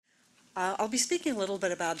I'll be speaking a little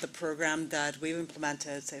bit about the program that we've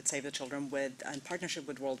implemented at Save the Children in partnership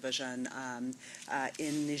with World Vision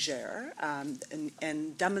in Niger,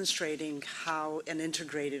 and demonstrating how an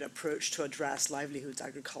integrated approach to address livelihoods,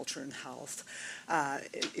 agriculture, and health,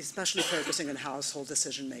 especially focusing on household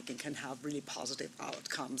decision-making, can have really positive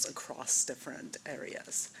outcomes across different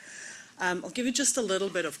areas. I'll give you just a little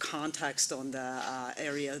bit of context on the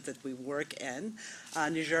area that we work in.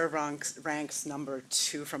 Niger ranks number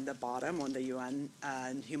 2 from the bottom on the UN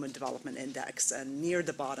Human Development Index and near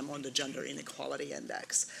the bottom on the Gender Inequality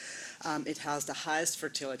Index. It has the highest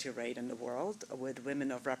fertility rate in the world, with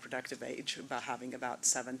women of reproductive age having about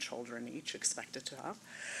 7 children each expected to have.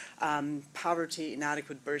 Poverty,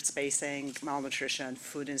 inadequate birth spacing, malnutrition,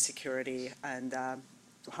 food insecurity, and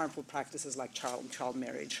harmful practices like child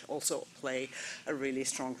marriage also play a really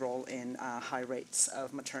strong role in high rates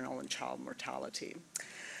of maternal and child mortality.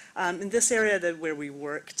 In this area where we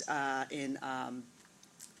worked in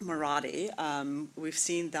Maradi, we've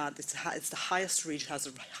seen that has the highest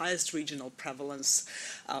regional prevalence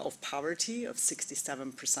of poverty of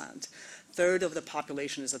 67%. Third of the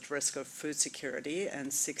population is at risk of food security,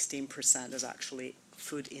 and 16% is actually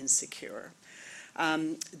food insecure.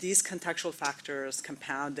 These contextual factors,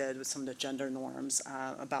 compounded with some of the gender norms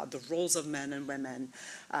about the roles of men and women,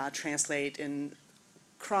 translate in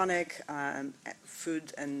chronic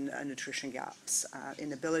food and nutrition gaps,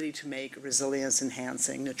 inability to make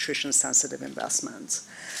resilience-enhancing, nutrition-sensitive investments.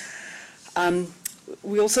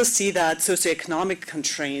 We also see that socioeconomic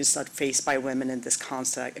constraints that faced by women in this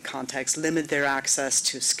context limit their access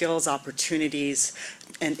to skills, opportunities,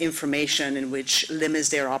 and information, in which limits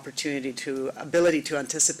their ability to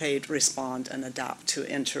anticipate, respond, and adapt to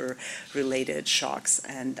interrelated shocks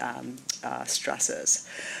and stresses.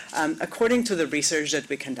 According to the research that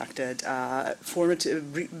we conducted,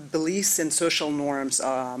 beliefs in social norms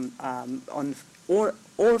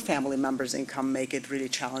or family members' income make it really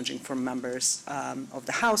challenging for members of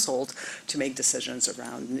the household to make decisions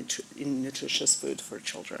around nutritious food for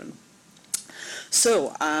children.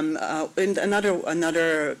 So, in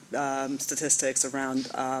another statistics around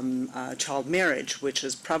child marriage, which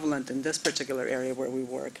is prevalent in this particular area where we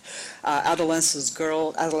work, adolescent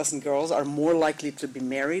girls are more likely to be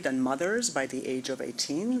married and mothers by the age of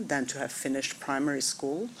 18 than to have finished primary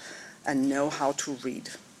school and know how to read,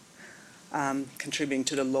 contributing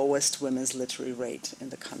to the lowest women's literacy rate in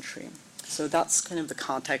the country. So that's kind of the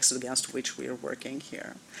context against which we are working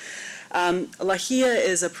here. Lahia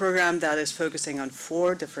is a program that is focusing on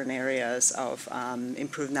 4 different areas of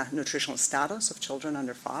improved nutritional status of children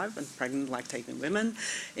under 5 and pregnant lactating women,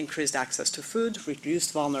 increased access to food,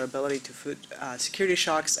 reduced vulnerability to food security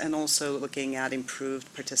shocks, and also looking at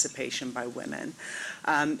improved participation by women.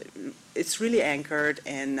 It's really anchored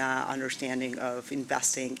in understanding of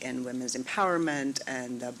investing in women's empowerment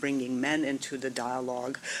and bringing men into the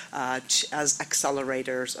dialogue as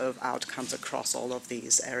accelerators of outcomes across all of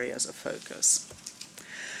these areas of focus.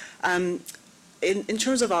 In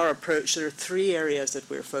terms of our approach, there are 3 areas that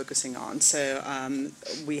we're focusing on. So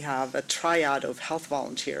we have a triad of health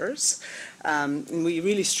volunteers. We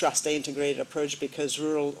really stress the integrated approach because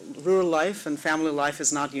rural life and family life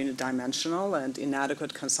is not unidimensional, and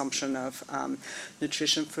inadequate consumption of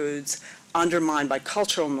nutrition foods undermined by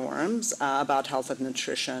cultural norms about health and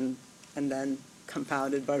nutrition, and then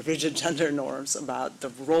compounded by rigid gender norms about the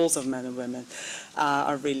roles of men and women,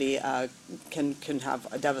 are really can have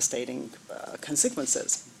devastating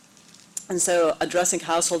consequences. And so addressing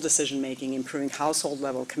household decision-making, improving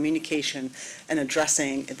household-level communication, and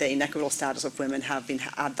addressing the inequitable status of women have been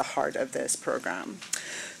at the heart of this program.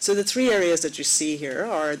 So the 3 areas that you see here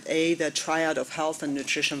are the triad of health and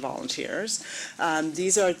nutrition volunteers.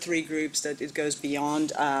 These are 3 groups that it goes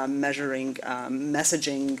beyond measuring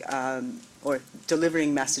messaging or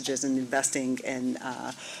delivering messages and investing in,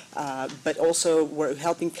 but also we're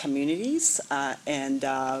helping communities and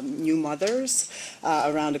new mothers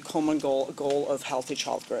around a common goal of healthy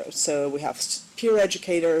child growth. So we have peer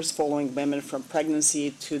educators following women from pregnancy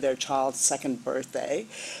to their child's 2nd birthday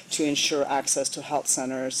to ensure access to health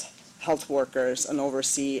centers, health workers, and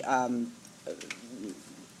oversee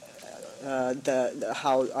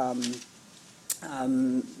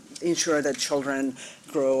ensure that children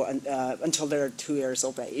grow until they're 2 years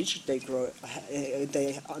of age. They grow.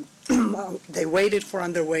 They waited for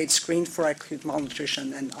underweight, screened for acute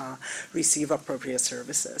malnutrition, and receive appropriate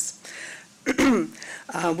services.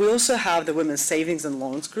 We also have the Women's Savings and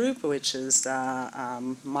Loans Group, which is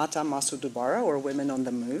Mata Masu Dubara, or Women on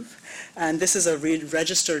the Move. And this is a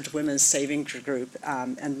registered women's savings group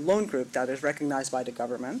and loan group that is recognized by the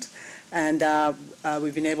government. And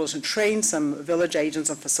we've been able to train some village agents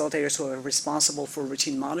and facilitators who are responsible for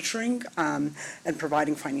routine monitoring and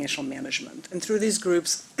providing financial management. And through these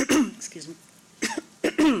groups, excuse me,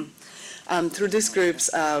 through these groups,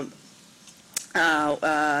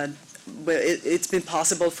 it's been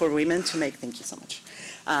possible for women to make, thank you so much,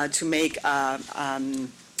 to make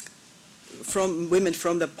from women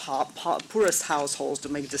from the poorest households to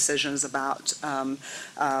make decisions about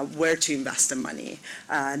where to invest the money.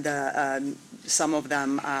 And some of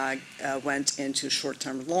them went into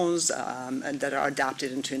short-term loans and that are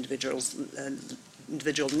adapted into individual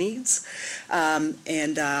needs, and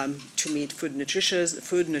to meet food,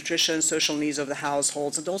 nutrition, social needs of the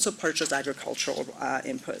households, and also purchase agricultural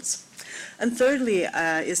inputs. And thirdly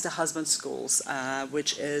is the husband schools,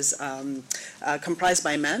 which is comprised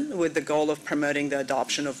by men with the goal of promoting the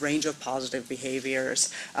adoption of range of positive behaviors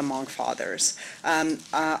among fathers.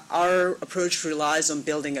 Our approach relies on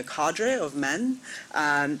building a cadre of men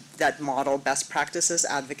that model best practices,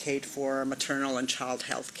 advocate for maternal and child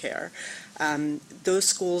health care. Those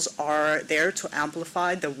schools are there to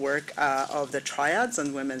amplify the work of the triads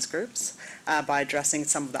and women's groups by addressing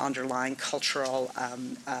some of the underlying cultural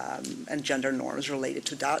and gender norms related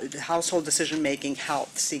to household decision-making,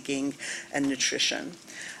 health seeking, and nutrition.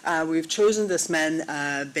 We've chosen this men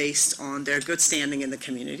based on their good standing in the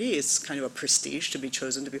community. It's kind of a prestige to be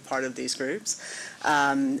chosen to be part of these groups,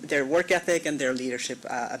 their work ethic, and their leadership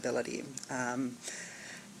ability.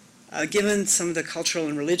 Given some of the cultural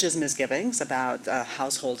and religious misgivings about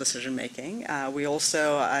household decision-making, we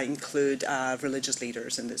also include religious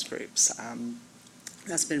leaders in these groups.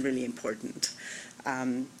 That's been really important.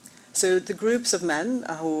 So the groups of men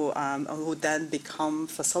who then become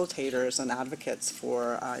facilitators and advocates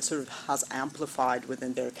for, sort of has amplified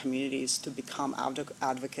within their communities to become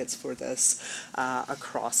advocates for this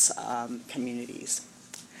across communities.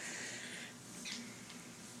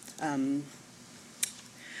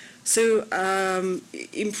 So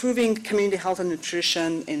improving community health and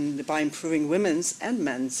nutrition by improving women's and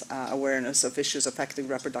men's awareness of issues affecting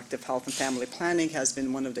reproductive health and family planning has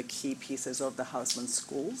been one of the key pieces of the husband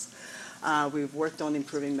schools. We've worked on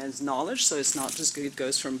improving men's knowledge, so it's not just it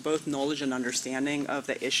goes from both knowledge and understanding of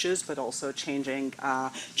the issues, but also changing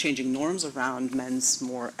norms around men's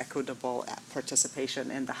more equitable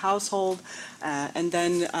participation in the household. And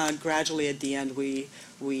then gradually at the end, we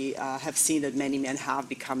have seen that many men have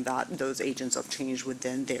become those agents of change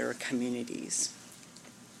within their communities.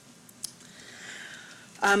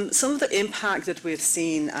 Some of the impact that we've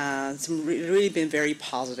seen, really been very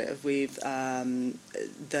positive. We've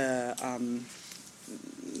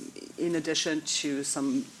in addition to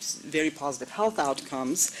some very positive health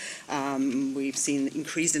outcomes, we've seen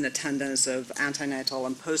increase in attendance of antenatal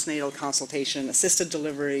and postnatal consultation, assisted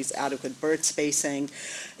deliveries, adequate birth spacing,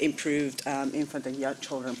 improved infant and young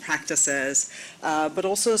children practices, but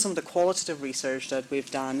also some of the qualitative research that we've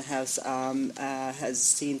done has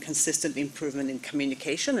seen consistent improvement in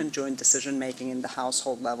communication and joint decision-making in the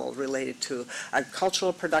household level related to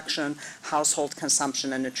agricultural production, household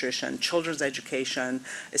consumption and nutrition, children's education,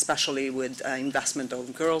 especially with investment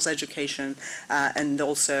of girls' education, and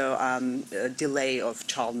also delay of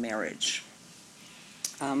child marriage.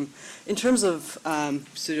 In terms of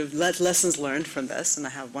sort of lessons learned from this, and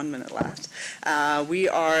I have 1 minute left,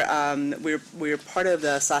 we're part of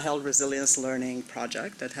the Sahel Resilience Learning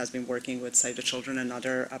Project that has been working with Save the Children and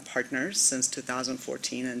other partners since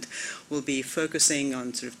 2014, and we'll be focusing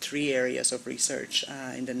on sort of 3 areas of research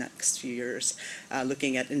in the next few years,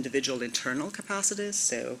 looking at individual internal capacities,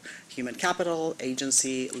 so human capital,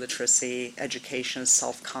 agency, literacy, education,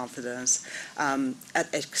 self-confidence, at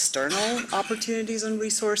external opportunities and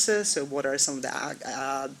resources. So what are some of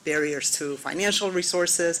the barriers to financial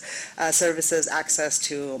resources, services, access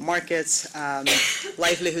to markets,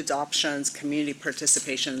 livelihood options, community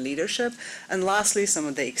participation and leadership, and lastly, some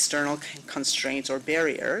of the external constraints or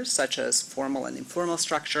barriers, such as formal and informal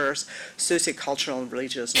structures, sociocultural and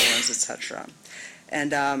religious norms, etc.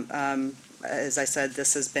 And as I said,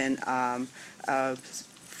 this has been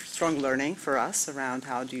strong learning for us around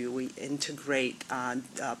how do we integrate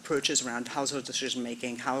approaches around household decision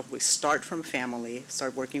making, how we start from family,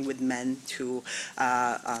 start working with men to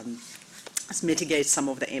mitigate some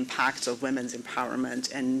of the impacts of women's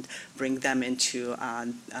empowerment and bring them into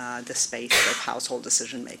the space of household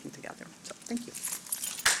decision making together. So thank you.